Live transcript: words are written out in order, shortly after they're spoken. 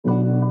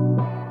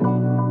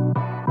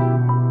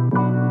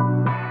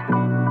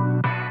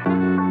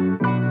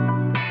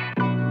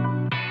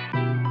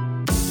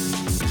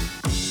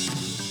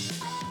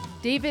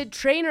David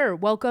Trainer,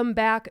 welcome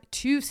back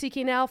to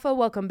Seeking Alpha.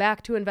 Welcome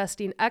back to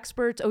Investing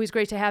Experts. Always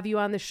great to have you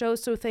on the show,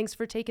 so thanks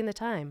for taking the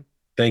time.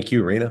 Thank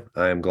you, Rena.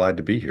 I am glad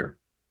to be here.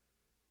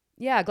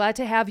 Yeah, glad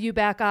to have you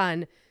back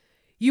on.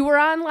 You were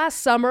on last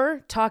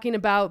summer talking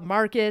about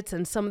markets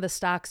and some of the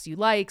stocks you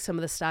like, some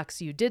of the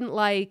stocks you didn't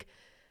like.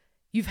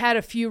 You've had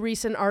a few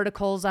recent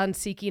articles on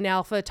Seeking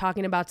Alpha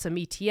talking about some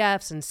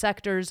ETFs and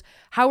sectors.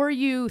 How are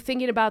you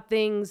thinking about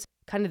things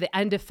kind of the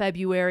end of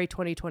February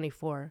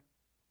 2024?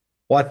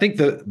 Well, I think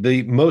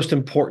the most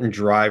important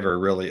driver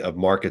really of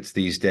markets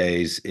these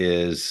days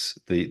is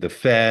the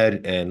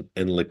Fed and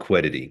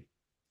liquidity.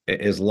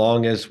 As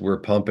long as we're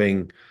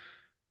pumping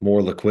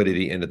more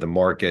liquidity into the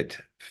market,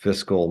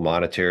 fiscal,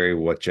 monetary,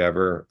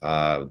 whichever,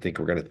 I think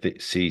we're going to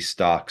see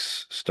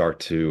stocks start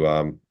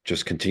to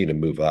just continue to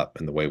move up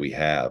in the way we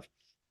have.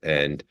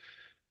 And,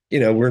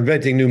 we're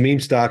inventing new meme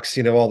stocks,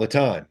 all the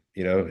time,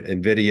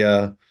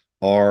 Nvidia,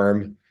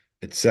 ARM,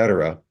 et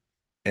cetera.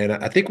 And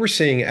I think we're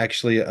seeing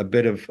actually a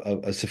bit of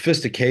a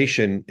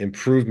sophistication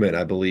improvement,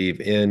 I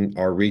believe, in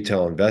our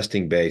retail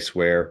investing base,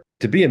 where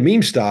to be a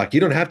meme stock,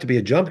 you don't have to be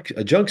a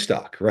junk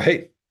stock,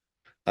 right?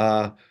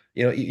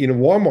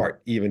 Walmart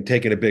even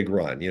taking a big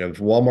run. If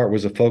Walmart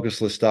was a focus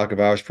list stock of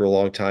ours for a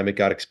long time, it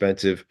got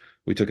expensive.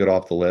 We took it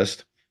off the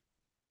list.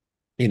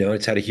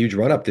 It's had a huge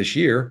run up this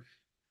year.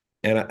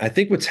 And I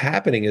think what's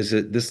happening is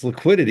that this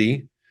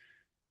liquidity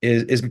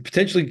is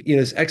potentially,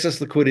 this excess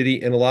liquidity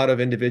in a lot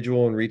of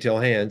individual and retail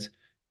hands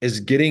is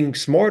getting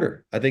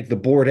smarter. I think the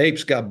bored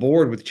apes got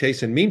bored with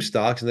chasing meme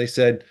stocks and they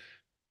said,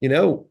 I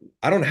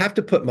don't have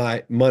to put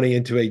my money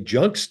into a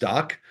junk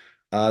stock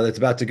that's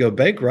about to go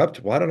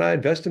bankrupt. Why don't I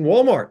invest in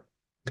Walmart?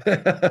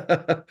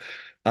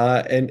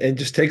 and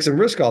just take some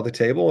risk off the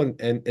table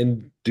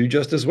and do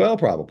just as well,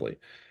 probably.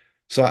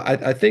 So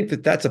I think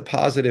that's a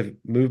positive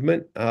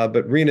movement.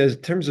 But Rena, in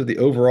terms of the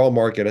overall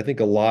market, I think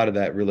a lot of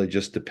that really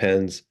just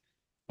depends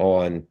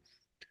on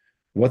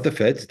what the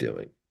Fed's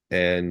doing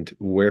and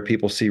where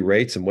people see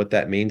rates and what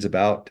that means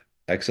about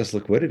excess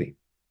liquidity.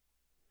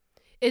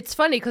 It's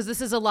funny because this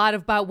is a lot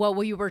about what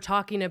we were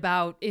talking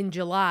about in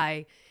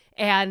July.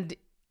 And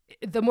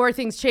the more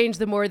things change,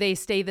 the more they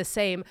stay the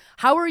same.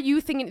 How are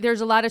you thinking? There's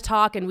a lot of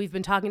talk, and we've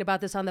been talking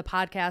about this on the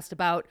podcast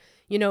about,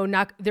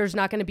 there's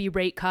not going to be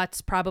rate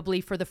cuts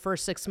probably for the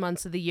first 6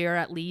 months of the year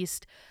at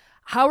least.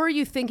 How are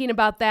you thinking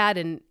about that?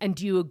 And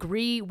do you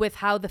agree with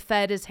how the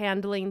Fed is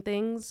handling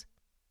things?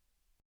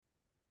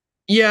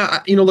 Yeah,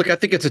 look, I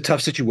think it's a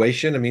tough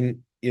situation. I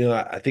mean,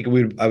 I think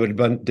I would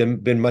have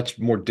been much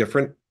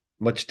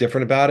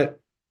different about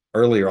it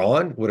earlier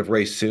on, would have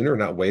raised sooner,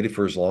 not waited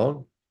for as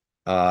long.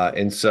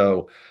 And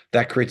so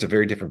that creates a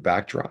very different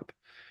backdrop.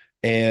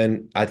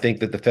 And I think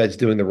that the Fed's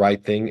doing the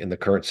right thing in the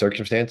current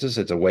circumstances.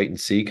 It's a wait and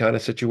see kind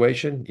of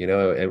situation,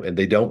 and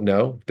they don't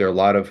know. There are a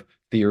lot of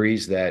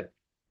theories that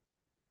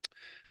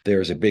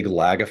there's a big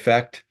lag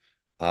effect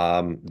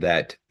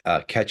that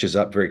catches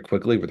up very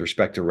quickly with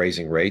respect to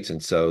raising rates.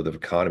 And so the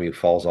economy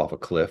falls off a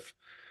cliff,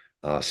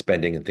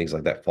 spending and things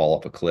like that fall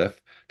off a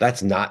cliff.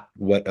 That's not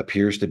what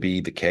appears to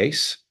be the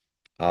case.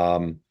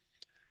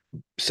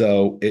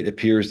 So it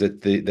appears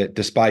that that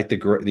despite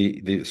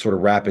the sort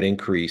of rapid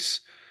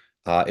increase,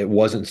 it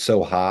wasn't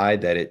so high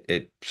that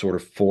it sort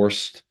of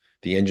forced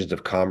the engines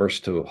of commerce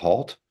to a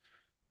halt.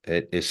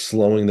 It is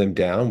slowing them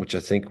down, which I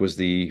think was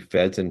the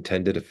Fed's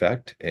intended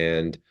effect.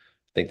 And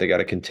I think they got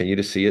to continue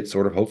to see it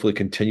sort of hopefully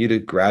continue to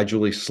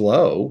gradually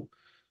slow.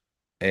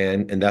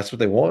 And that's what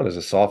they want, is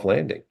a soft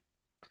landing.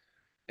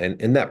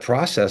 And in that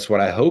process, what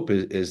I hope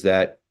is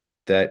that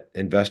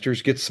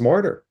investors get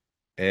smarter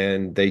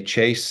and they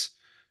chase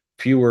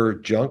fewer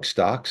junk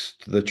stocks,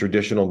 the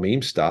traditional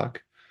meme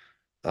stock,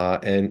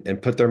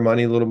 and put their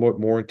money a little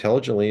more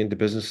intelligently into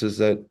businesses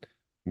that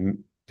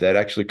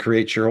actually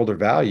create shareholder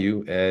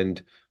value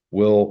and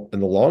will,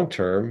 in the long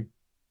term,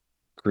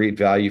 create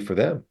value for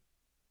them.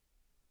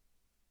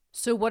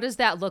 So what does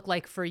that look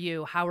like for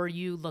you? How are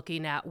you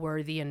looking at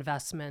worthy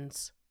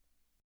investments?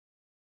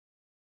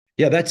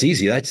 Yeah, that's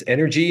easy. That's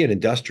energy and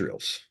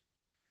industrials.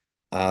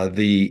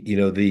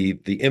 The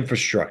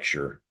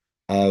infrastructure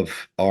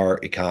of our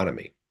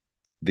economy,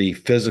 the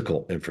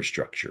physical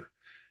infrastructure,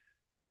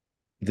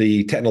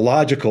 the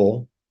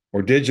technological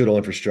or digital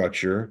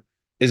infrastructure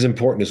is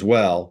important as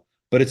well,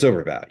 but it's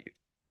overvalued.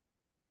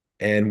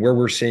 And where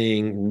we're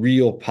seeing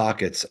real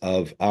pockets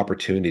of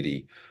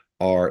opportunity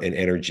are in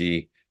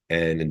energy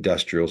and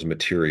industrials and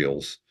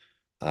materials.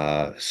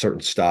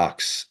 Certain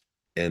stocks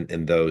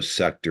in those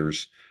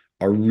sectors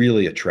are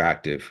really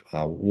attractive.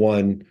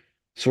 One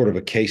sort of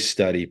a case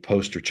study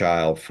poster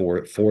child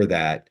for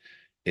that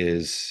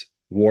is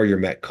Warrior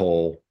Met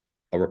Coal,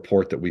 a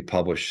report that we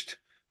published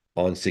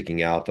on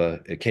Seeking Alpha.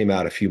 It came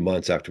out a few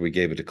months after we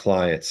gave it to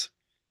clients.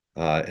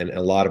 And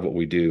a lot of what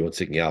we do on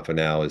Seeking Alpha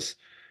now is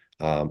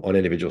on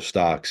individual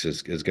stocks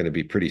is going to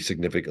be pretty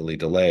significantly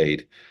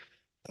delayed.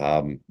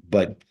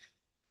 But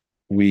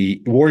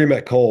Warrior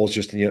Met Coal is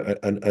just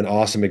an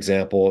awesome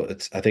example.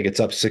 I think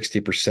it's up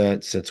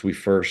 60% since we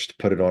first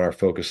put it on our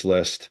focus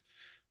list.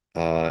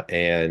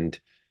 And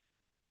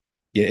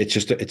Yeah,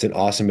 it's an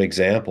awesome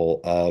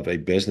example of a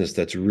business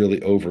that's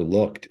really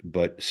overlooked,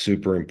 but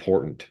super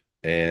important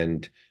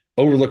and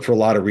overlooked for a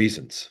lot of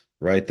reasons,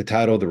 right? The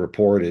title of the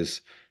report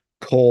is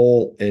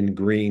Coal and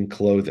Green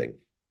Clothing,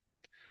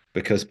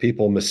 because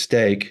people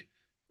mistake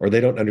or they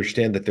don't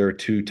understand that there are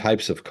two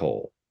types of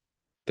coal.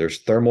 There's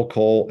thermal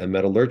coal and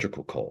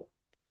metallurgical coal.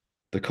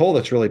 The coal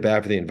that's really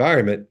bad for the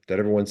environment that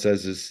everyone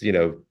says is,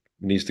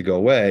 needs to go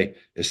away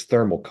is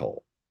thermal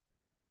coal.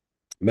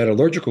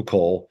 Metallurgical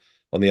coal,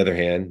 on the other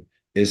hand,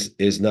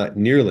 is not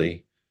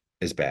nearly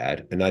as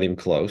bad and not even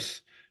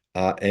close.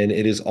 And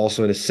it is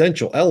also an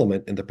essential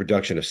element in the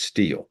production of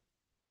steel.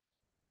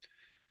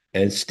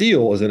 And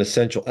steel is an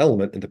essential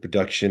element in the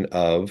production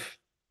of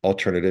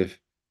alternative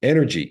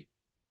energy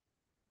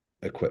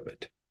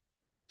equipment.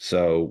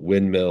 So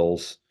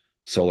windmills,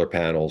 solar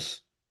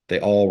panels, they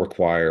all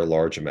require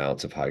large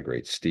amounts of high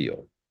grade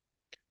steel.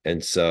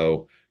 And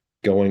so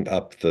going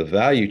up the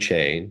value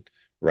chain,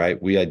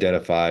 right, we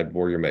identified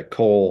Warrior Met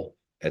Coal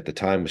at the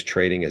time was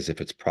trading as if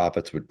its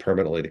profits would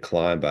permanently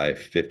decline by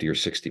 50 or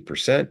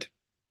 60%.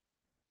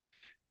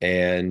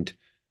 And,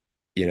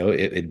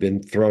 it had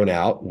been thrown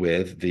out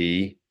with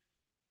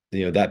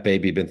that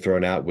baby had been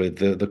thrown out with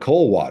the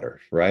coal water,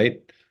 right?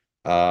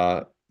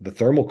 The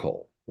thermal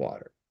coal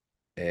water.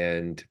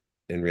 And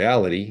in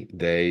reality,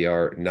 they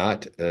are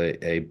not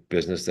a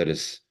business that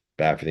is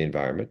bad for the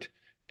environment,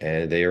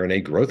 and they are in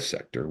a growth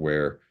sector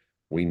where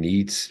we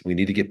need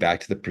to get back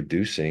to the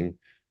producing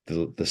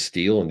the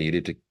steel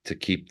needed to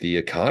keep the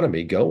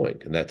economy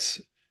going, and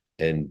that's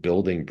and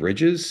building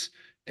bridges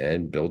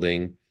and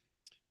building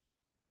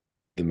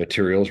the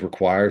materials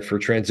required for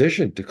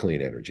transition to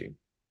clean energy.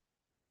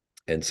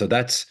 And so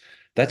that's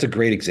a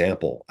great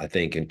example, I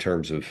think, in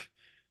terms of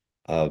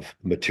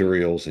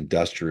materials,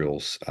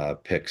 industrials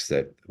picks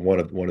that one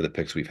of the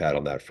picks we've had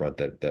on that front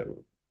that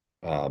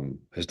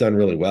has done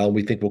really well.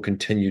 We think will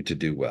continue to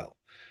do well.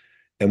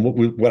 And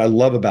what I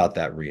love about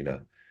that,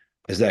 Rena,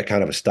 is that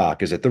kind of a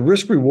stock is that the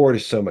risk reward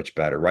is so much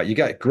better, right? You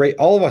got great,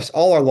 all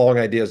our long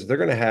ideas, they're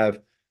going to have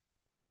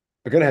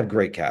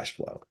great cash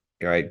flow,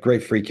 right?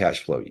 Great free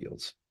cash flow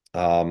yields.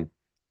 Um,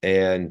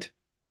 and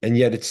and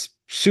yet it's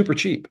super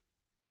cheap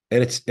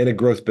and it's in a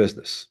growth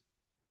business.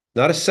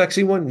 Not a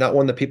sexy one, not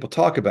one that people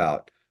talk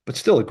about, but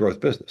still a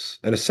growth business,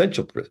 an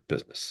essential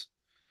business.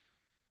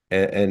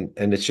 And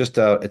it's just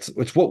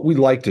it's what we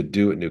like to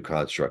do at New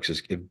Constructs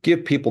is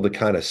give people the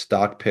kind of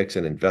stock picks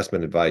and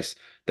investment advice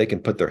they can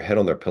put their head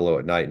on their pillow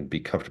at night and be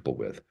comfortable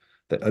with,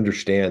 that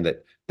understand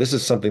that this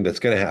is something that's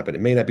going to happen. It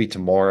may not be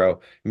tomorrow,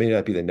 it may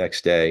not be the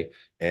next day,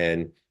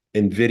 and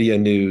Nvidia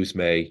news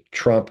may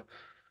trump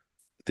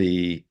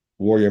the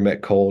Warrior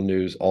Met Coal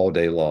news all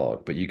day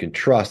long, but you can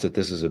trust that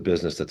this is a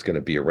business that's going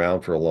to be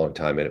around for a long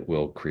time and it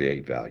will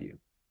create value.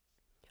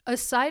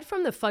 Aside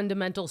from the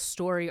fundamental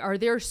story, are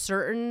there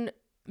certain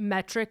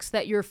metrics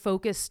that you're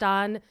focused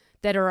on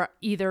that are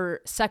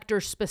either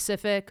sector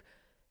specific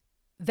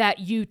that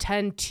you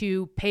tend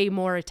to pay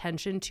more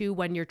attention to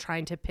when you're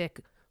trying to pick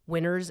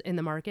winners in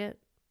the market?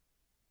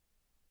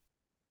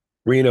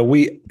 Rena,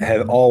 we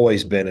have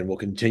always been and will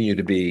continue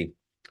to be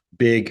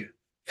big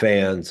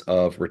fans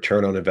of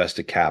return on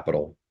invested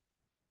capital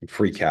and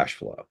free cash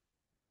flow.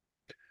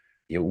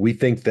 We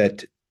think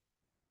that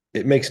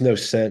it makes no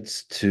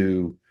sense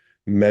to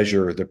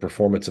measure the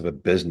performance of a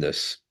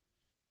business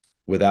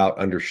without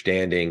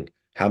understanding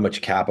how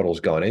much capital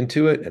has gone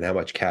into it and how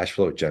much cash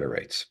flow it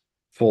generates.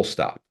 Full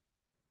stop.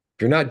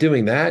 If you're not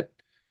doing that,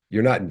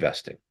 you're not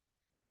investing.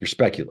 You're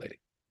speculating.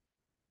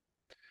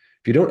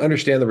 If you don't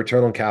understand the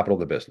return on capital of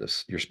the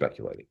business, you're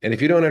speculating. And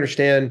if you don't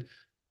understand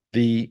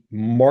the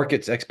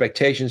market's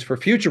expectations for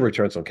future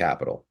returns on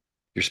capital,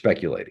 you're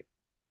speculating.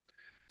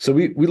 So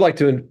we like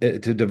to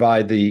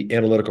divide the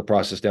analytical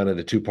process down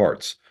into two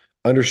parts.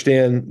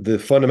 Understand the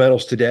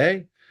fundamentals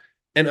today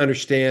and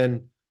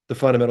understand the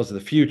fundamentals of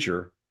the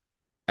future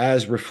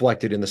as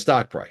reflected in the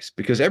stock price.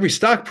 Because every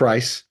stock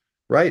price,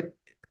 right,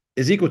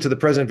 is equal to the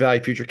present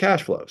value future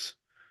cash flows.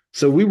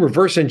 So we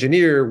reverse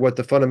engineer what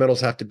the fundamentals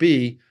have to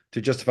be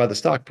to justify the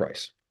stock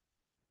price.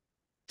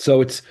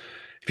 So if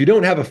you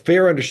don't have a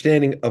fair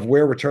understanding of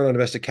where return on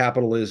invested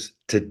capital is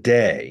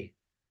today,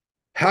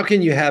 how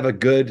can you have a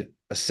good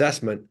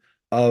assessment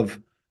of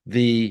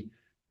the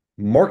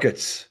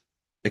market's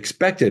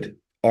expected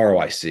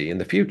ROIC in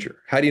the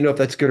future? How do you know if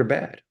that's good or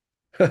bad?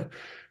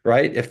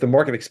 Right? If the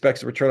market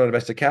expects the return on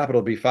invested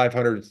capital to be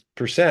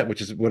 500%, which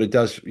is what it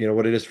does,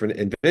 what it is for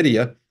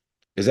Nvidia,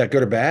 is that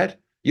good or bad?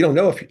 You don't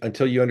know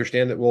until you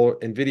understand that, well,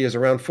 Nvidia is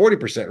around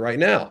 40% right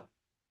now.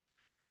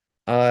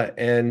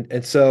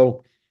 And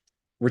so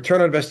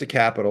return on invested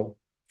capital,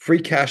 free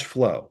cash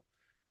flow.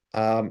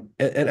 And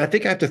I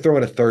think I have to throw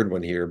in a third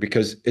one here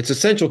because it's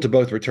essential to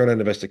both return on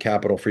invested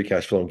capital, free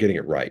cash flow, and getting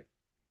it right.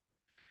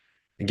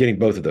 And getting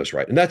both of those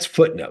right. And that's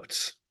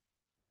footnotes.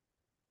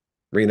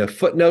 Rena,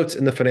 footnotes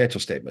in the financial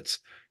statements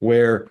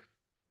where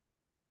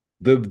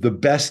the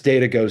best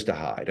data goes to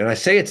hide. And I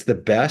say it's the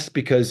best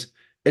because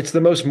it's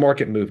the most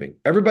market moving.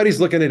 Everybody's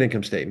looking at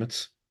income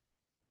statements.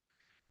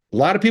 A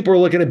lot of people are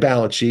looking at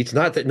balance sheets,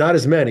 not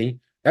as many.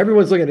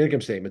 Everyone's looking at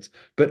income statements,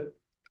 but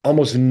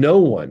Almost no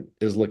one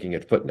is looking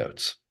at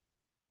footnotes.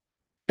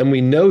 And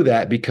we know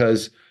that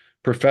because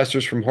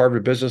professors from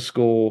Harvard Business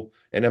School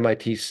and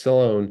MIT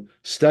Sloan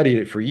studied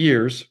it for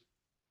years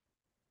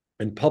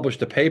and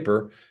published a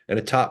paper in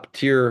a top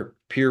tier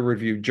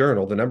peer-reviewed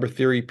journal, the number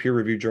three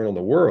peer-reviewed journal in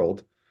the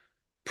world,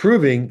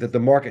 proving that the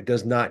market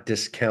does not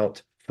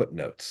discount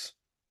footnotes.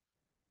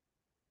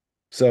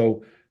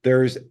 So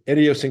there's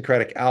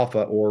idiosyncratic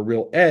alpha or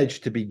real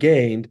edge to be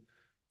gained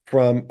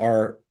from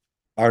our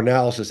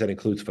analysis that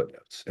includes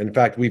footnotes. In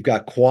fact, we've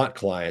got quant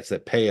clients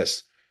that pay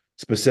us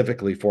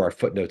specifically for our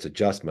footnotes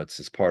adjustments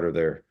as part of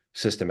their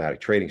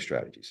systematic trading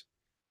strategies.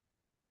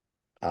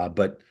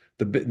 But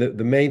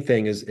the main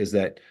thing is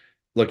that,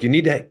 look, you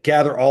need to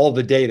gather all of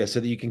the data so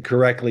that you can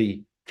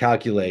correctly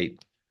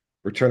calculate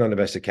return on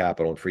invested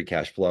capital and free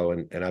cash flow.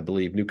 And I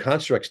believe New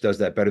Constructs does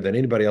that better than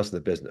anybody else in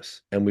the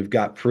business. And we've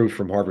got proof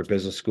from Harvard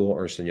Business School,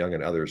 Ernst & Young,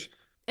 and others.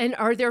 And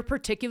are there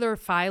particular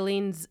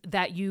filings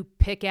that you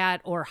pick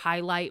at or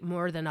highlight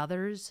more than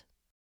others?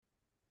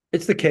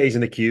 It's the K's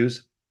and the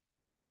Q's.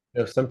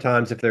 You know,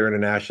 sometimes if they're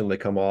international, they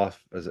come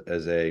off as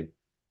a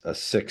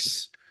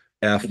 6F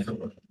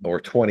or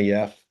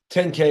 20F.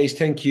 10Ks,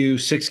 10Qs,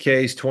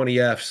 6Ks,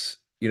 20Fs,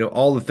 you know,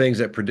 all the things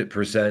that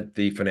present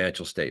the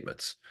financial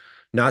statements.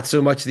 Not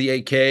so much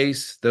the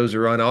 8Ks. Those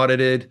are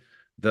unaudited.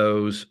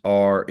 Those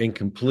are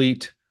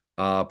incomplete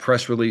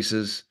press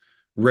releases.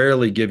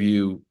 Rarely give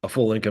you a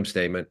full income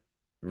statement.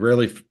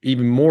 Rarely,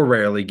 even more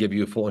rarely, give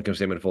you a full income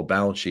statement, a full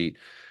balance sheet.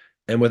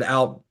 And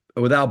without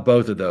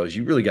both of those,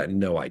 you really got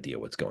no idea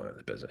what's going on in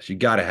the business. You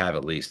got to have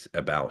at least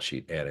a balance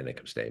sheet and an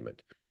income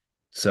statement.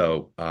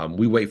 So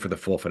we wait for the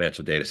full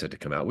financial data set to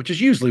come out, which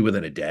is usually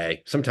within a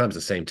day, sometimes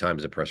the same time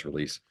as a press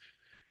release.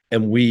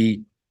 And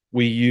we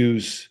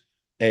use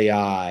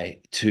AI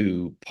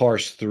to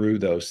parse through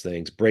those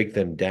things, break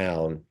them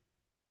down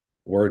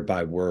word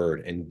by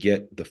word, and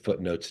get the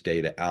footnotes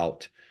data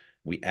out.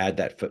 We add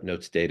that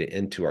footnotes data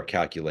into our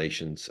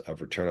calculations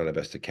of return on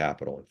invested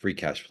capital and free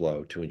cash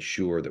flow to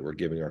ensure that we're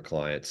giving our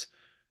clients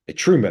a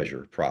true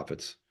measure of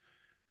profits.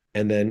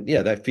 And then,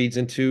 yeah, that feeds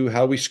into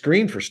how we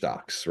screen for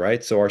stocks,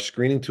 right? So our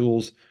screening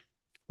tools,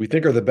 we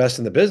think, are the best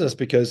in the business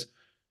because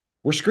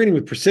we're screening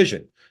with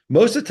precision.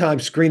 Most of the time,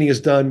 screening is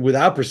done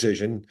without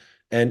precision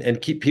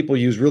and keep people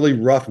use really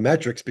rough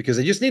metrics because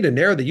they just need to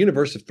narrow the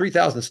universe of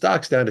 3,000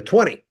 stocks down to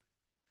 20.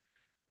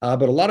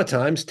 But a lot of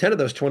times, 10 of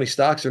those 20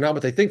 stocks are not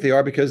what they think they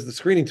are because the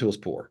screening tool is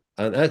poor.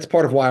 And that's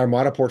part of why our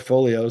model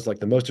portfolios, like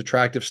the most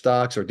attractive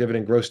stocks or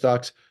dividend growth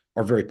stocks,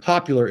 are very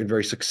popular and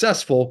very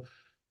successful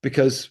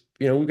because,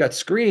 you know, we've got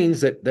screens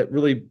that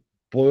really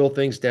boil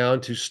things down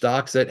to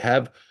stocks that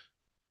have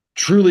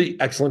truly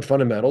excellent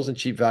fundamentals and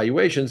cheap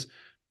valuations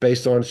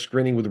based on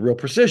screening with real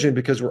precision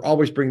because we're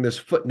always bringing this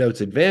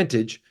footnotes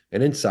advantage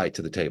and insight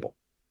to the table.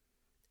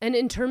 And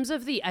in terms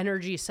of the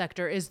energy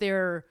sector, is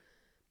there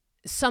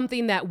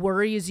something that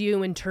worries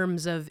you in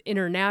terms of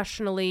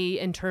internationally,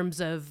 in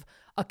terms of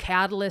a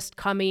catalyst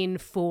coming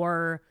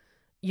for,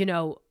 you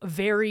know,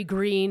 very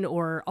green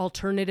or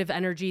alternative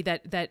energy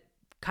that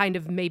kind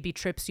of maybe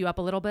trips you up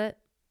a little bit?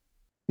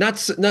 Not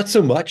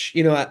so much.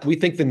 You know, we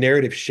think the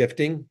narrative's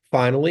shifting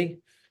finally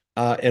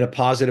in a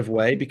positive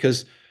way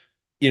because,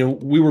 you know,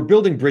 we were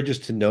building bridges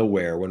to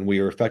nowhere when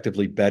we were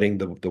effectively betting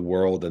the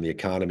world and the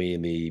economy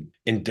and the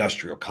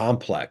industrial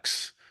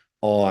complex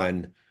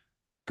on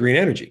green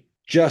energy.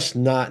 Just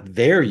not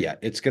there yet.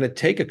 It's going to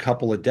take a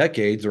couple of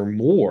decades or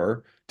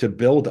more to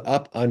build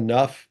up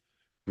enough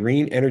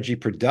green energy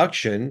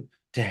production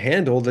to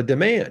handle the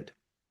demand.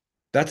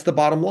 That's the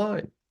bottom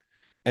line.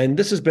 And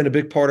this has been a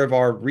big part of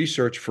our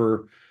research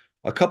for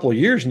a couple of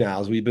years now,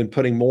 as we've been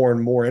putting more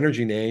and more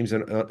energy names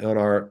on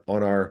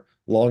our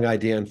long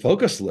idea and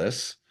focus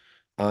lists.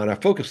 And our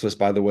focus list,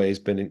 by the way, has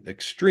been an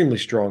extremely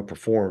strong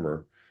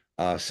performer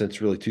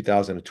since really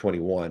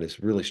 2021. It's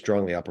really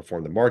strongly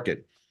outperformed the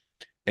market.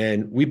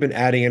 And we've been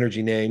adding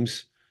energy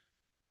names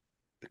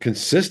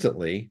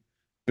consistently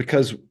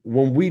because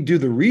when we do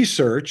the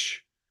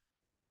research,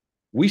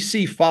 we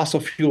see fossil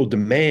fuel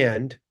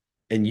demand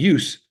and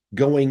use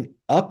going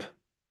up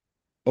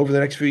over the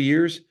next few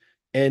years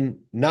and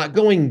not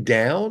going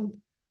down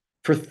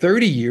for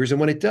 30 years. And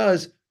when it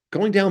does,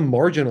 going down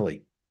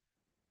marginally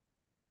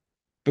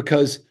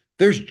because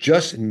there's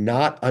just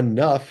not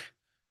enough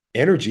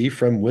energy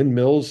from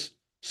windmills,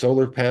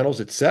 solar panels,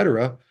 et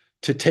cetera,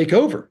 to take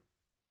over.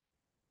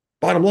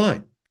 Bottom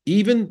line,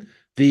 even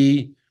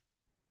the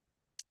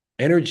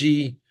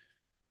Energy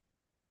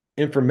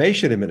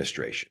Information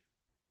Administration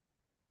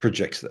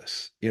projects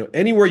this. You know,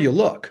 anywhere you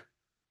look,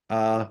 you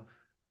know,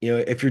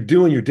 if you're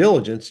doing your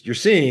diligence, you're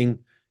seeing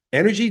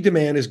energy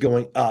demand is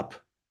going up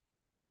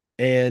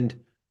and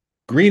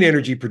green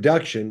energy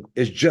production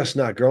is just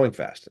not growing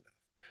fast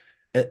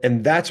enough.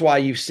 And that's why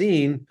you've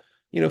seen,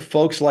 you know,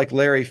 folks like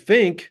Larry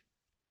Fink,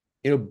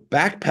 you know,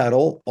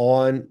 backpedal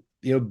on,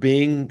 you know,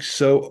 being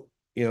so,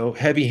 you know,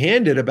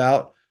 heavy-handed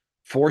about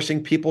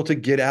forcing people to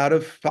get out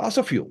of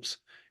fossil fuels.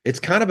 It's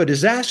kind of a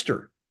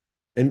disaster.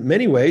 In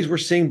many ways, we're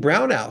seeing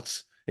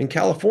brownouts in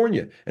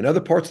California and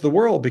other parts of the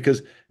world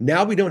because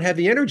now we don't have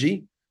the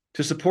energy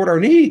to support our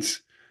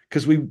needs.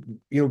 because we,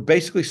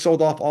 basically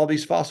sold off all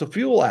these fossil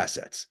fuel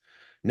assets.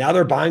 Now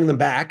they're buying them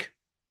back.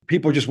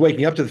 People are just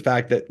waking up to the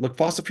fact that, look,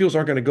 fossil fuels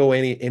aren't going to go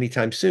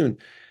anytime soon.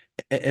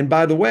 And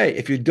by the way,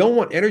 if you don't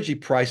want energy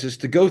prices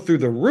to go through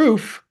the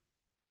roof,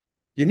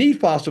 you need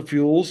fossil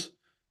fuels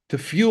to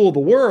fuel the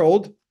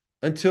world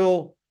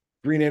until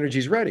green energy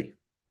is ready.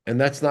 And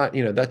that's not,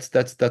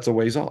 that's a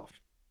ways off.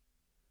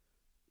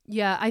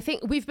 Yeah, I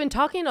think we've been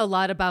talking a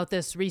lot about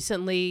this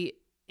recently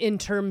in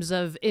terms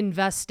of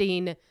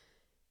investing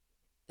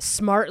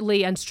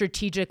smartly and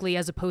strategically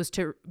as opposed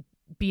to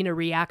being a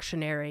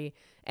reactionary.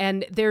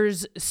 And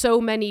there's so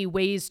many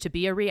ways to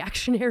be a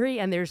reactionary,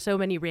 and there's so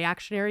many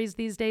reactionaries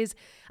these days.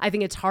 I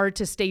think it's hard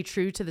to stay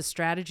true to the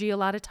strategy a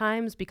lot of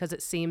times because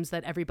it seems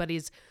that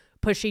everybody's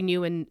pushing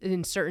you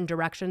in certain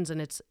directions,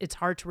 and it's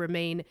hard to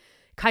remain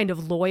kind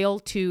of loyal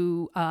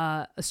to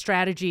a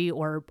strategy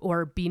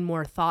or being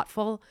more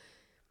thoughtful.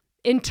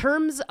 In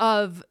terms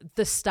of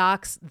the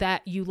stocks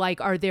that you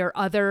like, are there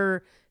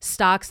other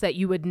stocks that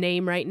you would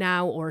name right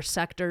now or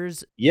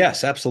sectors?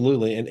 Yes,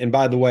 absolutely. And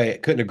by the way, I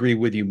couldn't agree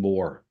with you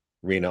more,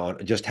 Rena,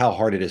 on just how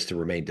hard it is to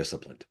remain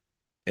disciplined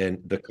and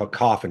the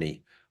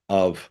cacophony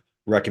of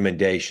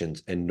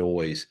recommendations and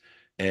noise.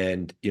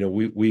 And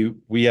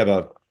we have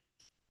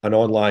an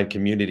online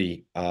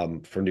community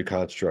for new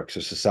constructs,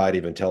 a society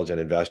of intelligent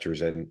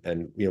investors.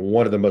 And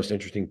one of the most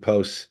interesting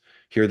posts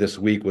here this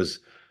week was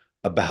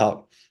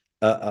about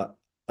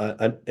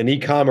an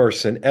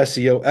e-commerce and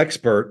SEO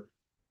expert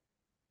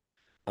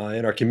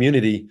in our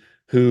community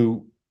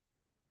who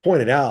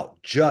pointed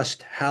out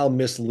just how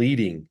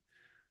misleading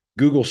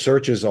Google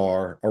searches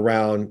are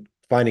around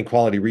finding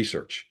quality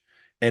research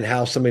and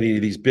how so many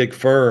of these big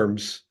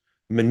firms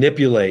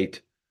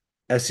manipulate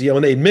SEO,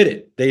 and they admit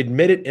it. They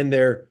admit it in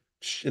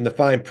the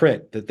fine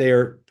print that they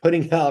are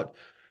putting out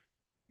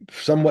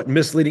somewhat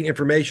misleading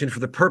information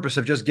for the purpose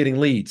of just getting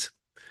leads.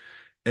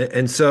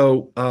 And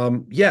so,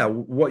 yeah,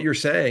 what you're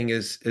saying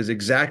is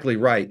exactly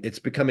right. It's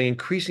becoming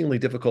increasingly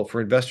difficult for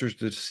investors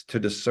to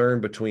discern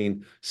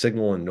between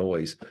signal and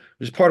noise,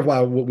 which is part of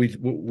why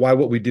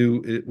what we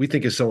do we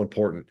think is so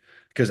important.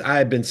 Because I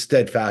have been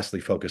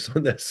steadfastly focused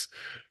on this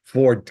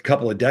for a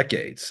couple of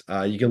decades.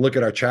 You can look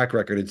at our track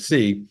record and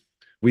see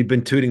we've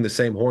been tooting the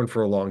same horn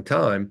for a long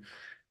time.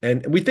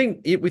 And we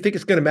think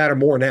it's going to matter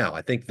more now.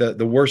 I think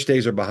the worst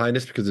days are behind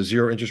us because the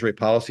zero interest rate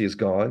policy is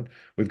gone.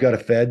 We've got a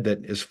Fed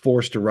that is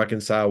forced to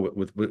reconcile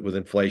with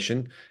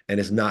inflation and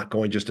is not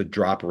going just to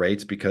drop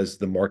rates because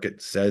the market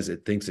says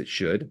it thinks it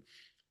should.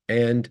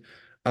 And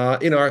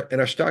in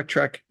our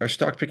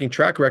stock picking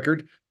track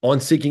record on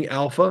seeking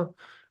alpha,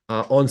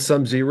 on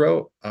some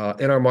zero,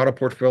 in our model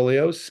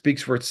portfolios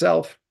speaks for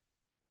itself.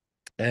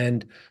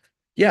 And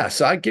yeah,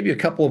 so I give you a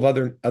couple of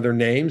other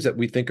names that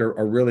we think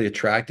are really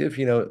attractive.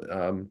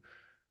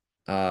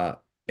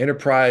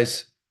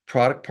 Enterprise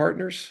Product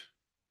Partners,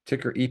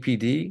 ticker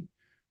EPD,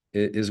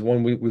 is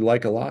one we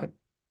like a lot.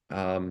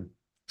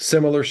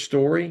 Similar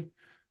story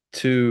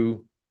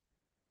to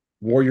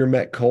Warrior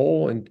Met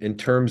Coal in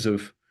terms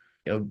of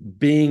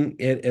being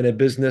in a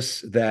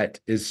business that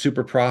is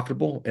super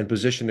profitable and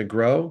positioned to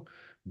grow,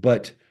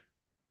 but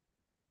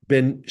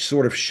been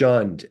sort of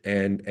shunned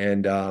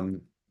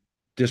and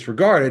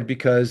disregarded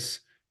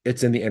because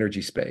it's in the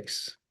energy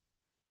space.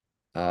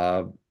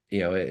 And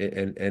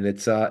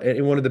it's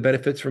and one of the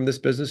benefits from this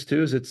business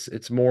too is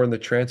it's more in the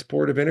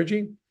transport of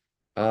energy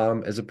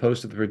as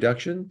opposed to the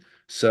production.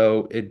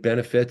 So it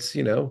benefits,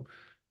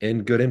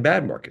 in good and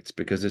bad markets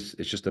because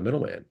it's just a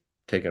middleman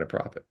taking a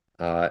profit.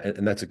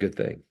 And that's a good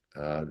thing.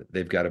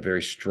 They've got a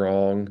very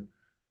strong,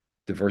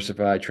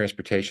 diversified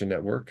transportation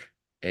network.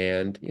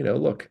 And,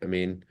 look, I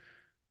mean,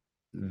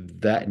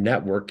 that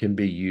network can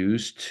be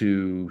used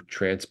to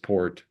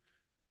transport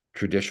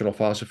traditional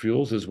fossil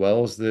fuels as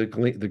well as the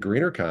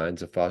greener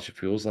kinds of fossil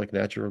fuels like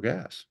natural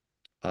gas,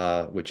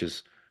 which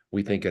is,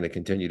 we think, going to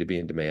continue to be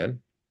in demand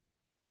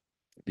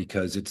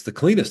because it's the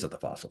cleanest of the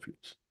fossil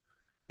fuels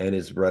and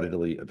is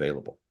readily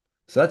available.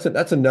 So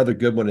that's another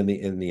good one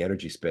in the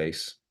energy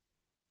space.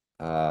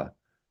 In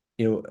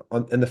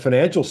the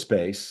financial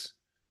space,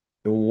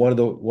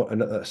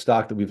 a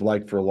stock that we've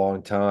liked for a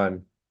long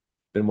time,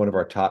 been one of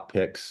our top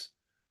picks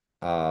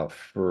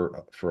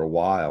for a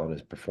while and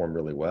has performed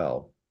really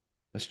well.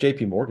 That's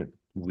JPMorgan.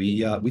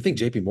 We think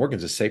JPMorgan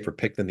is a safer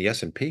pick than the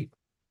S&P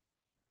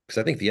because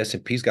I think the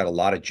S&P's got a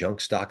lot of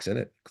junk stocks in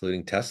it,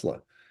 including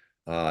Tesla,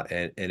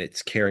 and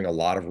it's carrying a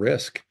lot of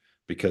risk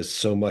because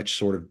so much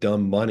sort of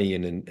dumb money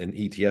and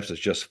ETFs has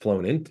just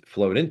flowed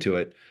into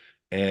it,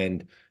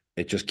 and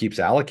it just keeps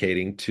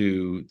allocating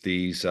to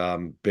these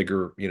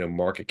bigger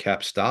market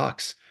cap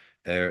stocks,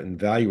 and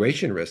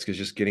valuation risk is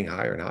just getting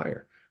higher and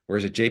higher.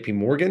 Whereas at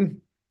JPMorgan,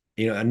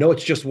 I know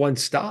it's just one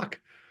stock,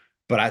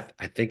 but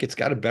I think it's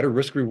got a better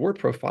risk reward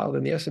profile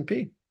than the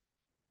S&P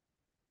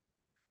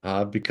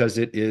because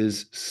it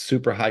is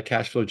super high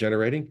cash flow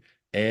generating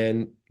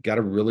and got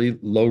a really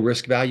low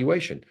risk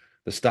valuation.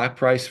 The stock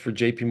price for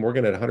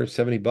JPMorgan at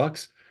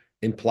 $170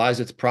 implies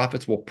its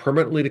profits will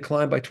permanently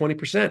decline by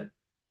 20%.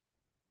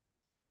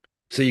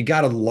 So you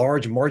got a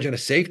large margin of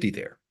safety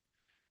there.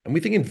 And we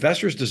think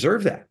investors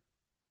deserve that.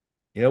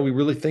 We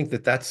really think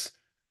that that's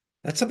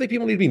something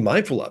people need to be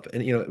mindful of.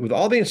 And with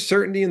all the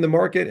uncertainty in the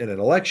market and an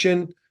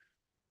election,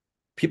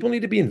 people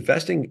need to be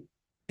investing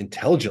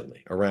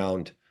intelligently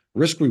around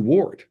risk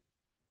reward.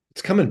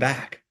 It's coming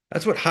back.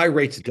 That's what high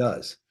rates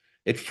does.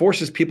 It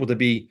forces people to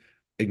be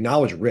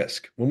acknowledge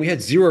risk. When we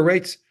had zero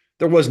rates,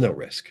 there was no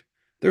risk.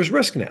 There's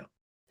risk now.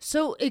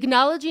 So,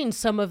 acknowledging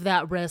some of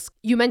that risk,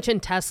 you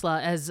mentioned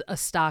Tesla as a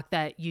stock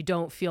that you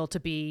don't feel to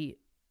be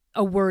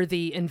a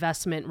worthy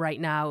investment right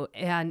now,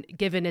 and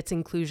given its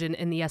inclusion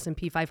in the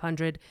S&P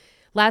 500.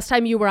 Last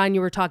time you were on,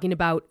 you were talking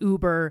about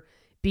Uber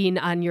being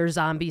on your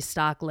zombie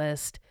stock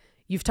list.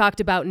 You've talked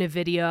about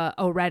Nvidia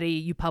already.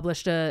 You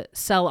published a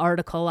sell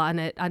article on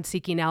it on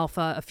Seeking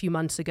Alpha a few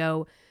months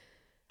ago.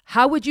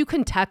 How would you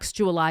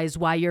contextualize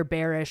why you're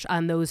bearish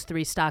on those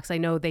three stocks? I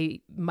know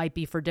they might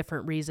be for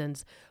different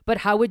reasons, but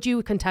how would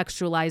you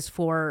contextualize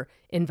for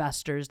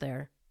investors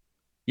there?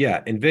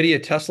 Yeah,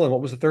 Nvidia, Tesla, and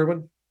what was the third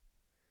one?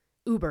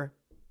 Uber.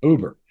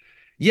 Uber.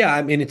 Yeah,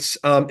 I mean it's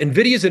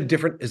Nvidia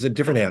is a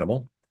different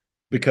animal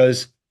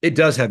because it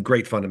does have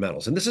great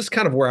fundamentals. And this is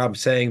kind of where I'm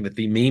saying that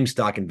the meme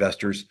stock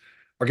investors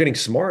are getting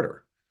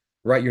smarter,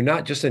 right? You're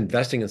not just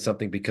investing in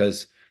something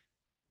because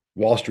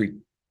Wall Street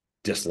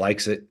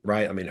dislikes it,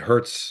 right? I mean,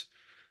 Hertz,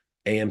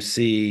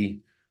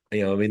 AMC,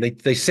 I mean,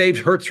 they saved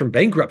Hertz from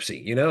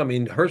bankruptcy. I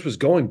mean, Hertz was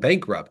going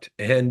bankrupt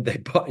and they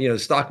bought, the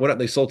stock went up,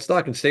 they sold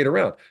stock and stayed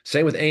around.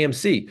 Same with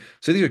AMC.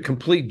 So these are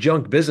complete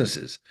junk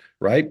businesses,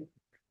 right?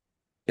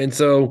 And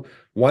so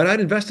why not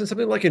invest in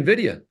something like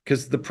Nvidia?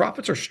 Because the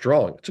profits are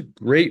strong. It's a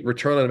great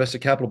return on invested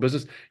capital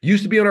business.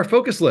 Used to be on our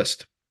focus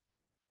list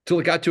till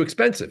it got too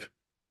expensive.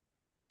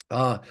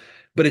 But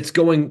it's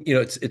going,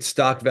 its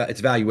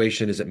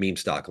valuation is at meme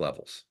stock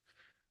levels.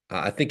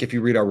 I think if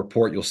you read our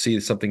report, you'll see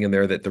something in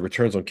there that the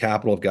returns on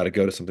capital have got to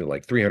go to something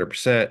like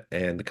 300%,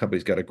 and the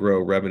company's got to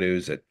grow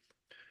revenues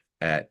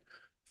at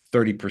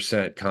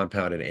 30%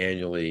 compounded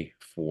annually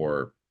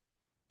for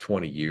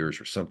 20 years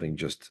or something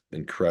just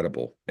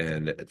incredible.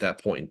 And at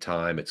that point in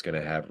time, it's going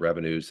to have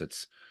revenues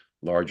that's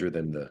larger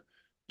than the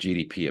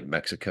GDP of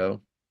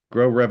Mexico.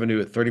 Grow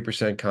revenue at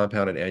 30%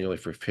 compounded annually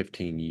for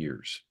 15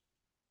 years.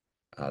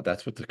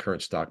 That's what the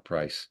current stock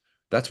price.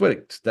 That's what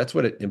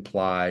it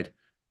implied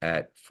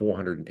at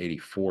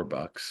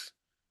 $484.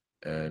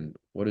 And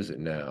what is it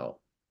now?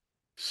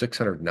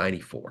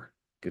 694.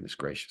 Goodness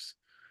gracious.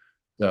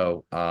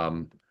 So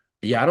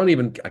yeah,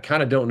 I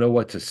kind of don't know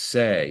what to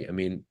say. I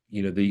mean,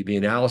 the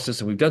analysis,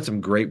 and we've done some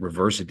great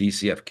reverse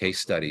DCF case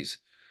studies,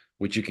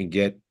 which you can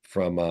get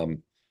from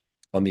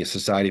on the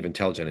Society of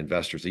Intelligent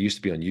Investors. They used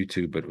to be on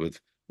YouTube, but with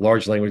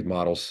large language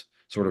models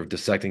sort of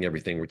dissecting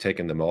everything, we're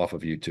taking them off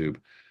of YouTube.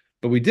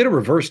 But we did a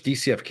reverse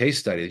DCF case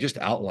study that just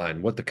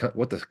outlined what the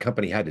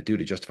company had to do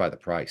to justify the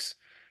price.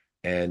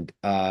 And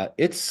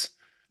it's,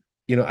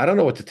 I don't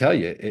know what to tell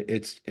you.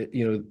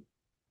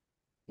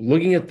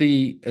 Looking at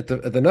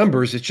the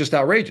numbers, it's just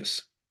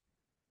outrageous.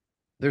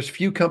 There's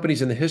few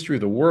companies in the history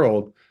of the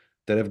world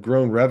that have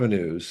grown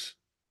revenues,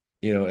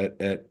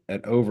 at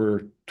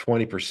over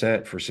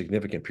 20% for a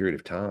significant period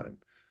of time.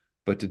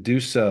 But to do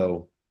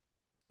so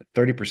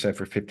 30%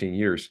 for 15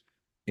 years,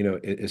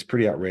 is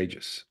pretty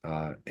outrageous.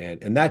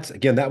 And that's,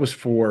 again, that was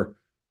for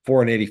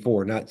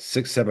 $484, not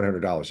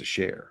 $700 a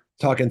share.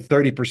 Talking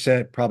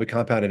 30% probably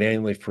compounded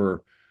annually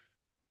for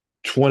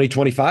 20,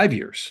 25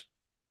 years.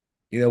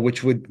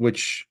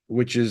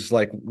 Which is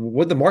like,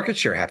 what the market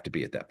share have to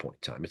be at that point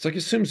in time? It's like,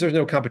 assumes there's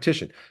no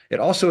competition. It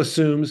also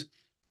assumes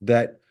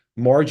that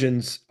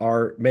margins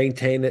are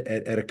maintained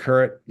at a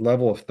current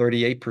level of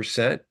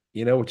 38%,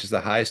 which is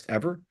the highest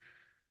ever,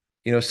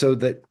 so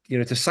that,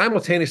 to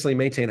simultaneously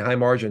maintain high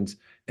margins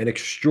and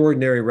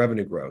extraordinary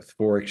revenue growth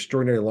for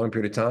extraordinary long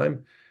period of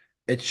time,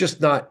 it's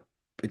just not,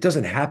 it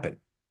doesn't happen.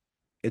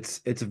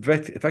 It's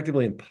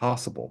effectively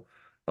impossible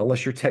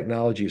unless your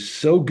technology is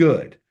so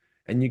good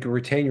and you can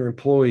retain your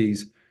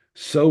employees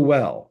so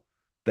well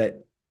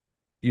that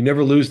you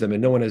never lose them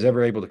and no one is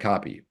ever able to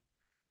copy you.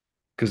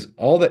 Because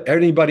all that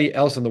anybody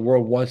else in the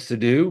world wants to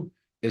do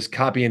is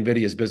copy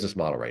NVIDIA's business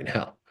model right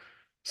now.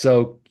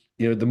 So,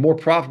 the more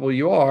profitable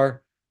you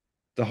are,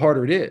 the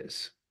harder it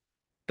is.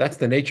 That's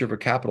the nature of a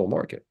capital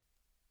market.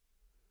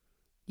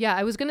 Yeah,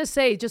 I was going to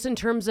say, just in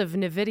terms of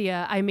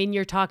Nvidia, I mean,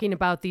 you're talking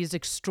about these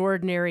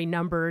extraordinary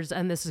numbers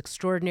and this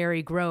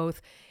extraordinary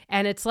growth.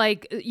 And it's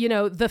like,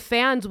 the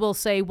fans will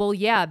say, well,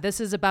 yeah, this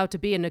is about to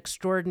be an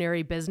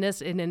extraordinary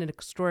business in an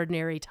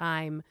extraordinary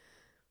time.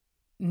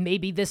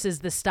 Maybe this is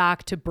the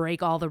stock to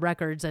break all the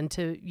records and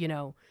to,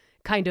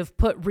 kind of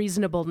put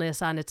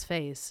reasonableness on its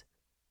face.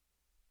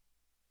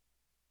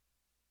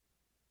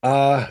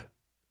 That's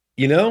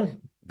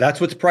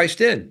what's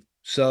priced in.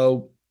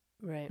 So,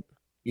 right.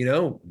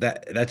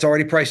 That's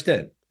already priced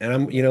in. And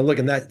I'm, look,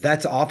 and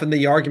that's often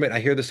the argument. I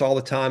hear this all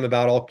the time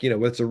about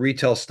what's a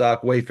retail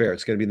stock, Wayfair,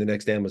 it's going to be the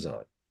next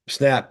Amazon.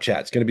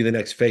 Snapchat's going to be the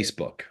next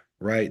Facebook,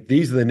 right?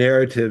 These are the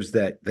narratives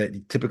that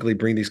typically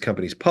bring these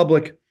companies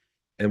public,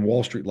 and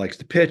Wall Street likes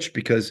to pitch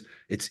because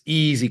it's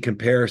easy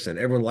comparison.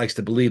 Everyone likes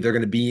to believe they're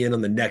going to be in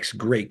on the next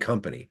great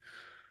company.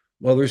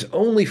 Well, there's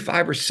only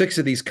 5 or 6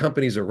 of these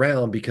companies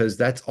around because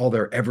that's all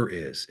there ever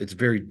is. It's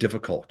very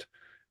difficult,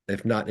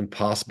 if not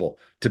impossible,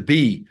 to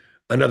be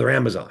another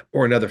Amazon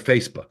or another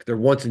Facebook. They're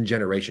once in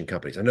generation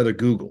companies, another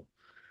Google.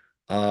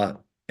 Uh,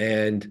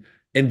 and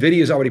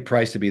Nvidia is already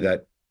priced to be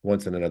that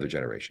once in another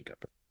generation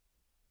company.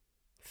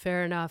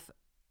 Fair enough.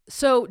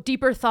 So,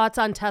 deeper thoughts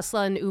on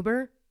Tesla and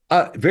Uber?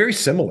 Very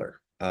similar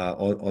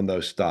on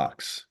those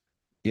stocks.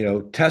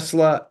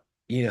 Tesla,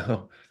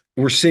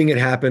 we're seeing it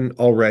happen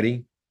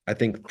already. I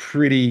think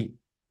pretty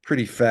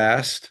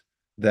fast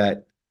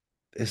that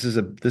this is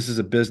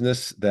a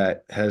business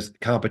that has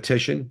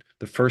competition.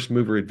 The first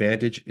mover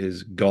advantage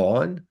is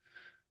gone,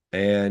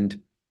 and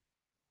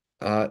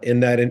in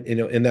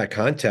that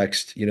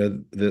context,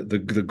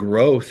 the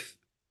growth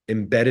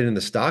embedded in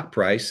the stock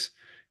price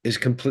is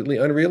completely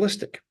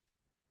unrealistic.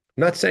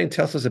 I'm not saying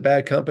Tesla's a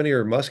bad company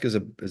or Musk is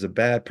a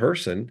bad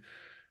person.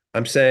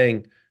 I'm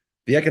saying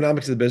the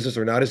economics of the business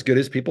are not as good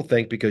as people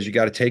think because you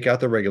got to take out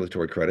the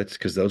regulatory credits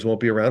because those won't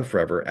be around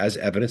forever, as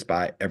evidenced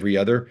by every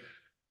other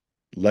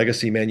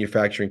legacy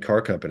manufacturing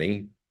car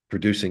company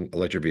producing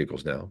electric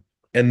vehicles now.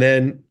 And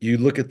then you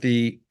look at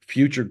the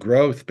future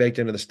growth baked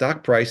into the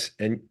stock price,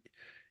 and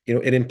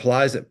it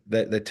implies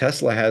that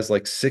Tesla has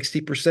like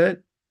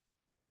 60%,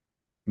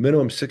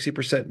 minimum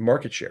 60%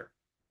 market share.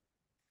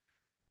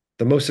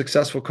 The most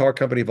successful car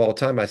company of all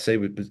time, I'd say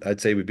would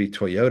be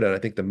Toyota, and I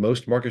think the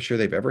most market share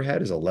they've ever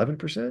had is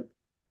 11%.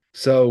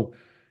 So,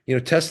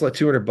 Tesla at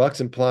 $200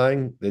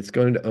 implying that it's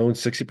going to own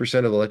 60%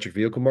 of the electric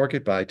vehicle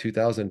market by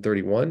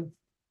 2031.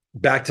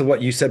 Back to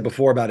what you said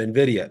before about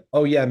Nvidia.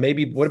 Oh yeah,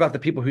 maybe what about the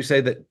people who say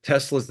that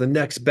Tesla's the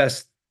next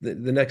best, the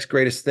next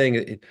greatest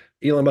thing?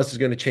 Elon Musk is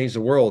going to change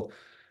the world.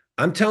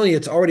 I'm telling you,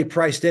 it's already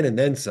priced in and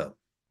then some.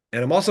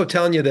 And I'm also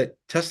telling you that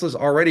Tesla's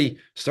already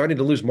starting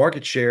to lose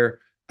market share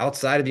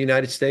outside of the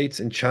United States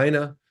and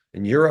China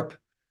and Europe.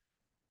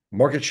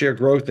 Market share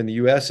growth in the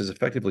US is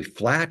effectively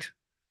flat.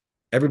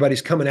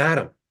 Everybody's coming at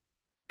them.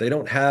 They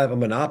don't have a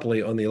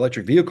monopoly on the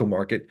electric vehicle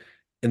market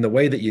in the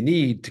way that you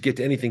need to get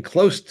to anything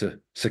close to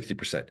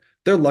 60%.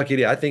 They're lucky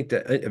to, I think,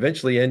 to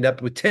eventually end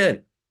up with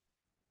 10.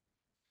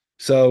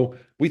 So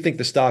we think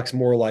the stock's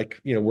more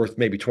like, worth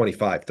maybe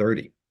 25,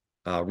 30,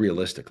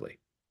 realistically.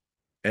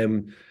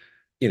 And,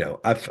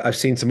 I've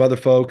seen some other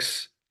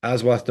folks,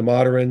 Aswath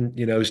Damodaran,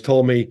 who's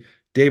told me,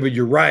 David,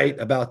 you're right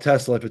about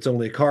Tesla if it's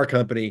only a car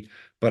company,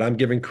 but I'm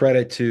giving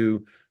credit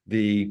to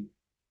the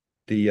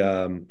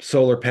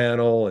solar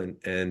panel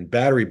and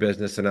battery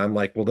business. And I'm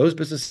like, well, those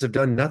businesses have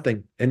done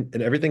nothing. And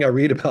everything I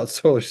read about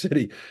Solar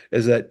City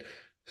is that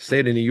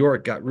state of New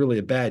York got really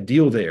a bad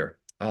deal there.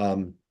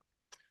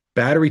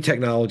 Battery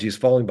technology is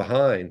falling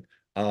behind.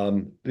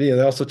 They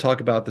also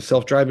talk about the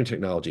self-driving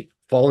technology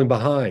falling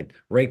behind,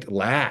 ranked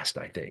last,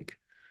 I think,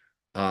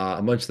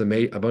 amongst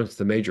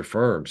the major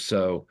firms.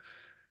 So,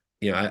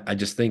 I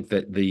just think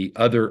that the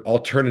other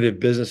alternative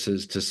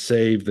businesses to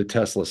save the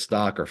Tesla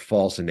stock are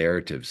false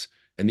narratives,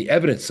 and the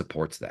evidence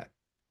supports that.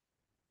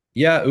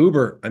 Yeah,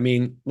 Uber. I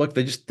mean, look,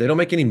 they don't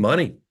make any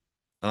money.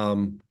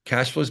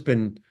 Cash flow's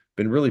been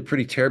really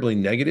pretty terribly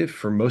negative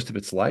for most of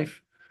its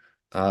life,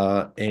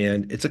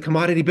 and it's a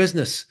commodity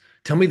business.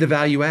 Tell me the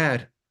value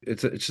add.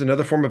 It's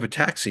another form of a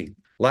taxi.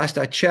 Last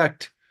I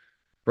checked,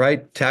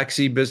 right?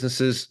 Taxi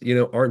businesses,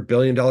 aren't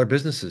billion-dollar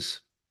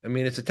businesses. I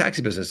mean, it's a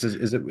taxi business.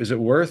 Is it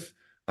worth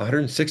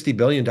 $160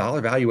 billion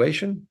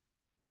valuation?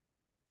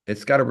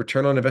 It's got a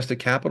return on invested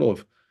capital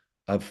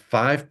of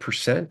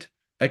 5%.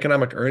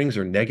 Economic earnings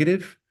are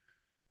negative,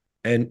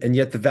 and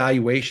yet the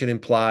valuation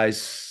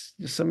implies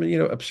some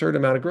absurd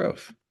amount of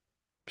growth.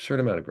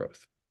 Absurd amount of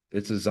growth.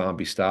 It's a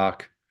zombie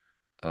stock.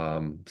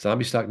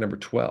 Zombie stock number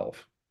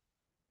 12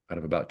 out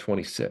of about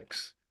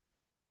 26.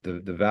 The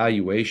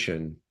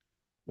valuation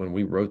when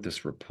we wrote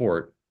this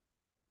report,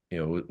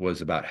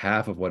 was about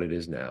half of what it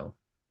is now.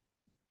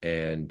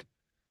 And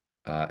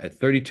at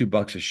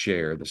 $32 a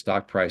share, the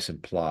stock price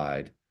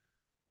implied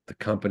the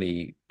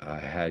company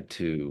had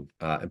to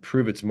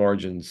improve its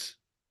margins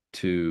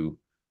to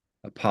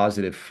a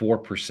positive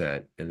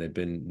 4%, and they've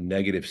been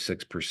negative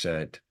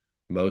 6%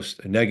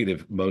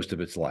 most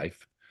of its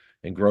life,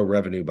 and grow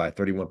revenue by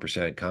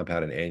 31%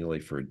 compounded annually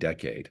for a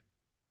decade.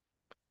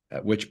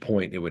 At which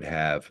point it would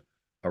have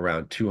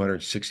around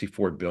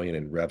 264 billion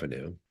in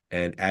revenue,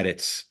 and at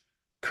its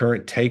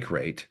current take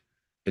rate,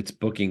 its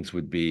bookings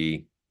would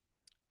be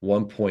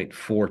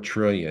 1.4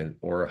 trillion,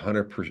 or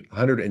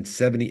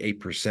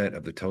 178%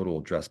 of the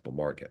total addressable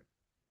market.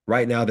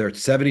 Right now, they're at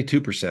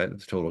 72% of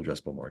the total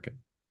addressable market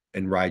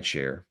in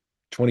rideshare,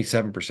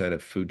 27%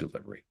 of food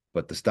delivery.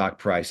 But the stock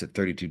price at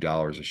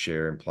 $32 a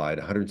share implied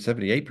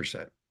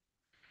 178%.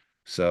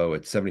 So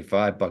at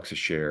 $75 a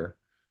share,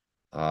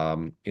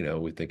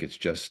 we think it's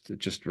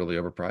just really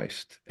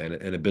overpriced, and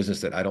a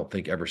business that I don't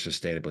think ever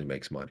sustainably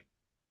makes money.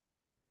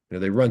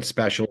 They run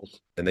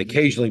specials and they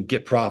occasionally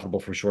get profitable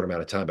for a short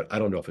amount of time, but I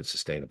don't know if it's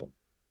sustainable.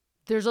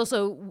 There's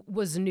also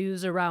was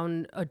news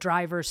around a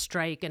driver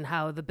strike and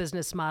how the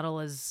business model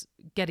is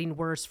getting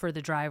worse for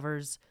the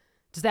drivers.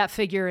 Does that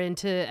figure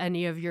into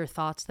any of your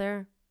thoughts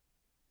there?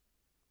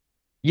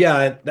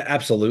 Yeah,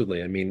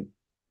 absolutely. I mean,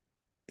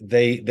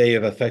 they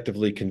have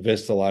effectively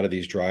convinced a lot of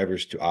these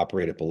drivers to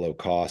operate at below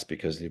cost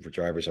because the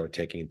drivers aren't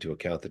taking into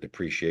account the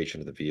depreciation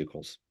of the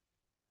vehicles.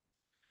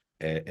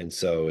 And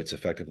so it's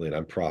effectively an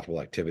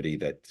unprofitable activity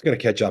that's going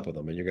to catch up with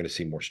them, and you're going to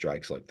see more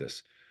strikes like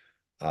this.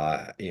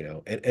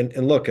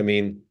 And look, I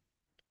mean,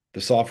 the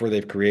software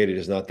they've created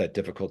is not that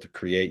difficult to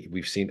create.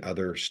 We've seen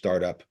other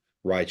startup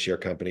rideshare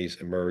companies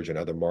emerge in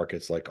other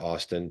markets like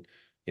Austin,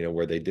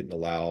 where they didn't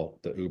allow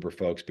the Uber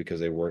folks because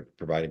they weren't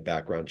providing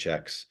background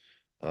checks.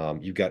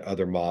 You've got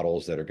other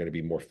models that are going to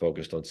be more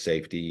focused on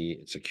safety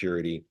and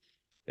security,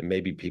 and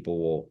maybe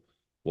people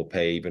will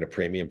pay even a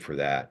premium for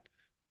that.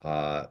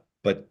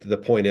 But the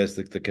point is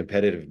that the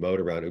competitive mode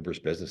around Uber's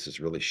business is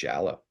really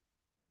shallow,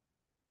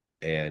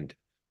 and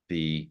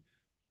the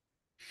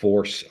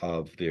force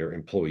of their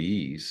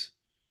employees,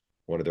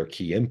 one of their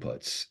key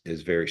inputs,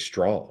 is very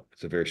strong.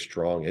 It's a very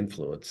strong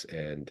influence,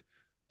 and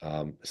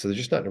so they're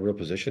just not in a real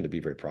position to be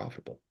very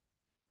profitable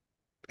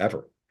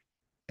ever.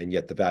 And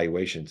yet the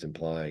valuation's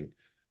implying,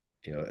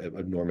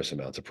 enormous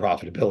amounts of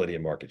profitability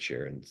and market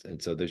share,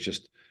 and so there's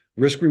just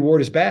risk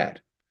reward is bad.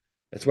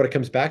 That's what it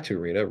comes back to,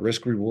 Rena.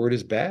 Risk reward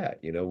is bad.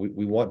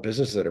 We want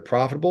businesses that are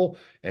profitable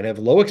and have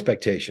low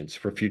expectations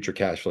for future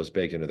cash flows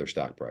baked into their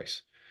stock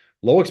price,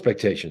 low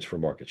expectations for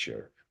market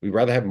share. We'd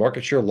rather have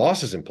market share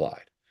losses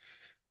implied.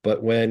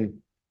 But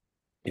when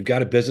you've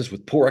got a business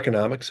with poor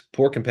economics,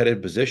 poor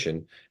competitive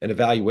position, and a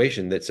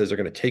valuation that says they're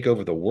going to take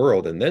over the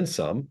world and then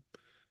some,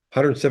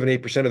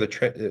 178% of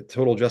the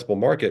total addressable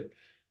market,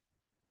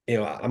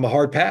 I'm a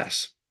hard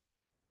pass.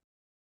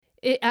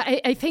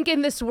 I think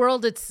in this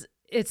world,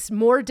 it's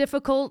more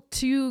difficult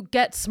to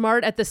get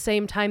smart at the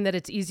same time that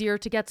it's easier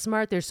to get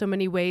smart. There's so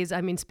many ways.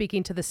 I mean,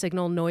 speaking to the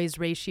signal noise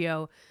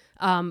ratio,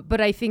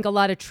 but I think a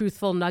lot of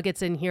truthful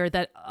nuggets in here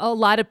that a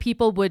lot of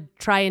people would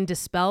try and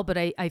dispel, but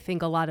I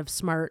think a lot of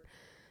smart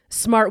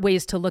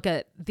ways to look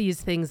at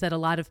these things that a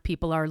lot of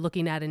people are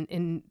looking at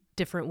in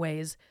different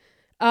ways.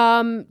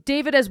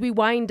 David, as we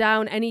wind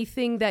down,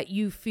 anything that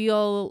you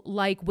feel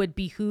like would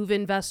behoove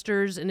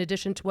investors in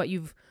addition to what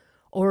you've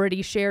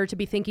already shared to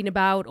be thinking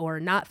about or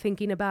not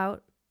thinking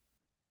about?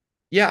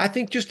 Yeah, I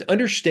think just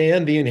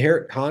understand the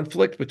inherent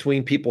conflict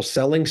between people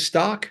selling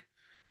stock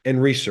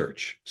and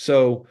research.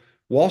 So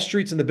Wall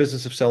Street's in the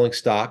business of selling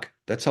stock.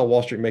 That's how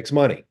Wall Street makes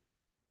money.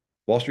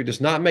 Wall Street does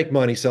not make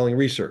money selling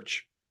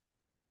research.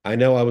 I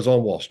know, I was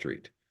on Wall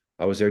Street.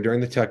 I was there during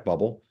the tech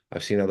bubble.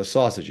 I've seen how the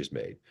sausage is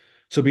made.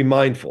 So be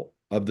mindful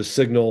of the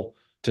signal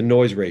to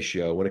noise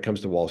ratio when it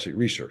comes to Wall Street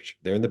research.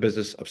 They're in the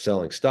business of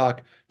selling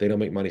stock. They don't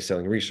make money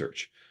selling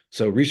research.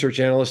 So research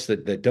analysts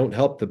that don't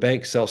help the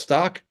bank sell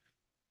stock,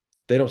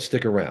 they don't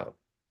stick around.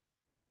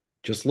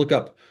 Just look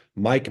up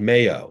Mike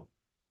Mayo,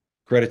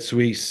 Credit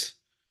Suisse,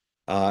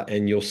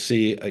 and you'll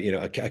see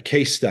a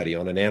case study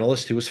on an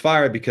analyst who was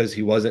fired because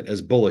he wasn't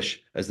as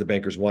bullish as the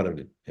bankers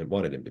wanted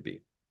him to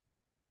be.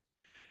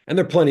 And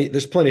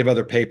there's plenty of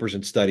other papers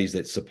and studies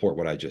that support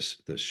what I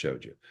just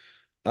showed you.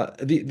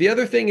 The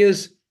other thing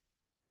is,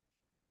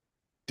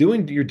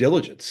 doing your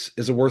diligence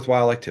is a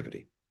worthwhile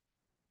activity.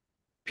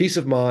 Peace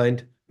of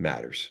mind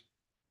matters.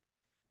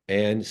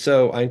 And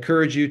so I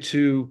encourage you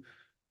to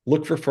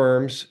look for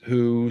firms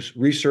whose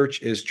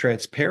research is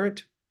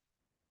transparent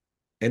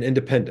and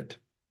independent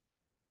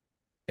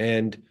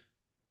and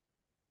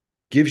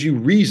gives you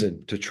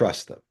reason to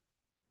trust them.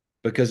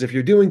 Because if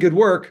you're doing good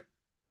work,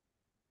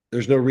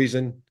 there's no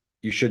reason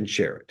you shouldn't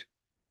share it.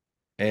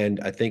 And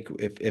I think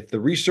if the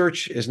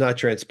research is not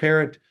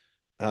transparent,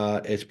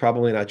 it's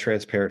probably not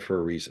transparent for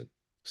a reason.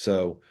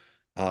 So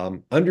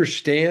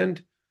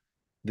understand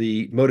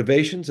the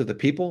motivations of the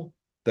people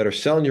that are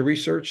selling your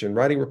research and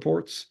writing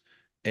reports,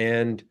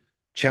 and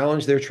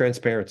challenge their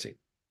transparency.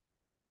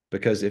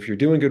 Because if you're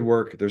doing good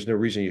work, there's no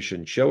reason you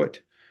shouldn't show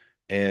it.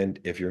 And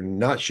if you're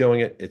not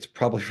showing it, it's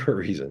probably for a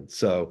reason.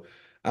 So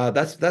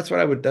that's what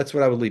I would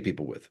leave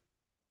people with.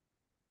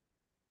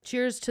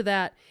 Cheers to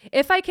that.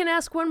 If I can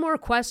ask one more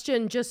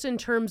question, just in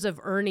terms of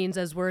earnings,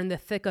 as we're in the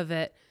thick of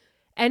it,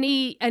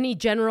 any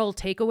general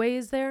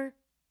takeaways there?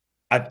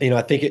 I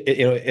think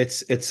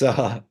it's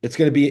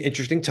going to be an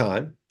interesting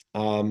time.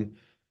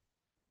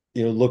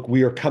 Look,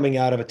 we are coming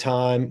out of a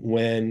time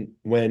when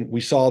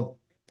we saw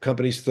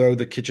companies throw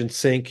the kitchen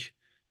sink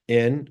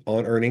in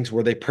on earnings,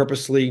 where they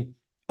purposely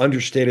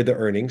understated the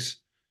earnings.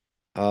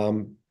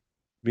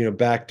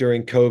 Back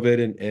during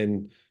COVID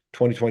and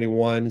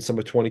 2021, some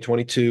of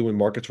 2022, when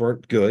markets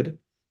weren't good.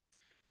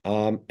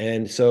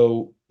 And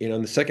so,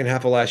 in the second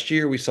half of last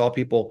year, we saw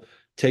people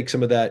take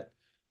some of that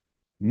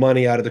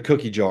money out of the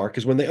cookie jar,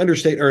 because when they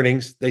understate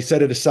earnings, they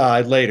set it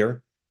aside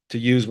later to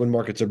use when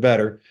markets are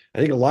better. I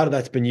think a lot of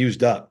that's been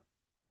used up.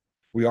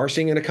 We are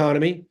seeing an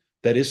economy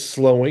that is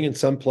slowing in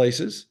some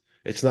places.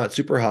 It's not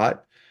super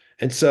hot.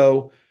 And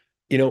so,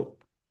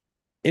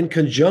 in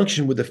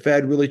conjunction with the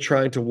Fed really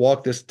trying to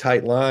walk this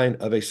tight line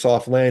of a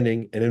soft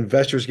landing and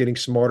investors getting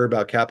smarter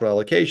about capital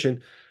allocation,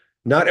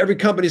 not every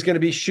company is going to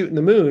be shooting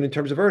the moon in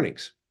terms of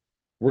earnings.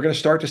 We're going to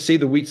start to see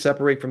the wheat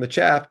separate from the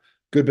chaff,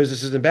 good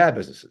businesses and bad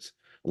businesses.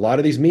 A lot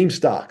of these meme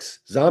stocks,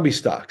 zombie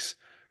stocks,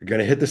 are going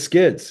to hit the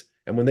skids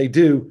And when they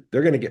do,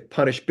 they're going to get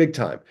punished big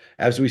time,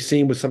 as we've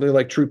seen with something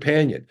like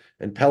Trupanion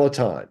and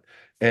Peloton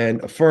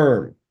and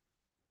Affirm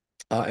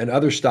and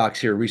other stocks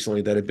here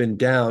recently that have been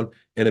down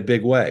in a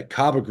big way.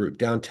 Kava Group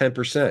down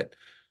 10%.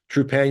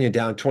 Trupanion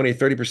down 20,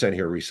 30%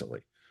 here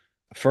recently.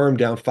 Affirm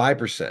down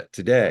 5%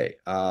 today.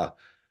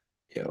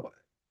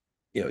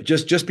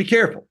 Just be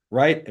careful,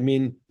 right? I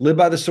mean, live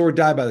by the sword,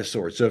 die by the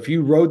sword. So if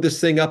you rode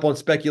this thing up on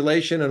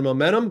speculation and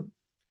momentum,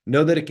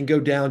 know that it can go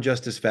down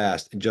just as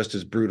fast and just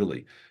as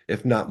brutally,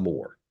 if not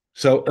more.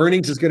 So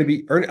earnings is going to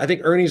be, I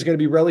think earnings is going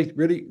to be really,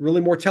 really,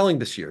 really more telling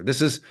this year.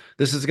 This is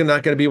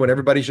not going to be when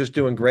everybody's just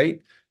doing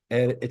great.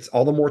 And it's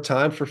all the more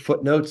time for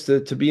footnotes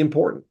to be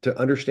important, to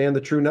understand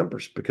the true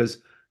numbers, because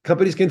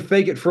companies can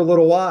fake it for a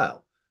little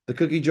while. The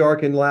cookie jar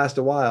can last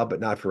a while, but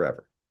not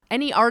forever.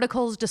 Any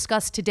articles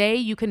discussed today,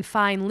 you can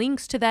find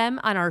links to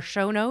them on our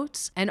show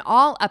notes, and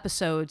all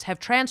episodes have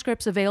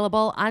transcripts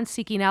available on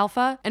Seeking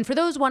Alpha. And for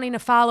those wanting to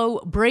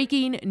follow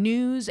breaking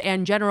news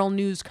and general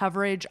news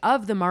coverage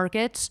of the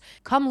markets,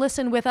 come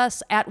listen with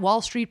us at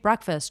Wall Street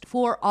Breakfast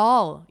for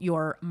all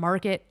your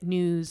market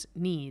news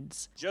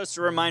needs. Just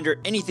a reminder,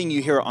 anything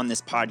you hear on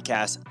this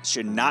podcast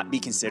should not be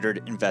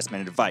considered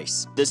investment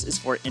advice. This is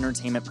for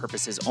entertainment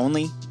purposes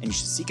only, and you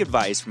should seek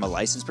advice from a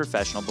licensed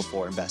professional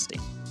before investing.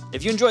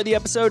 If you enjoyed the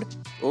episode,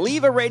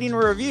 leave a rating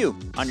or review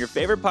on your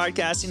favorite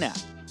podcasting app,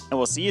 and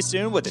we'll see you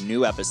soon with a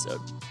new episode.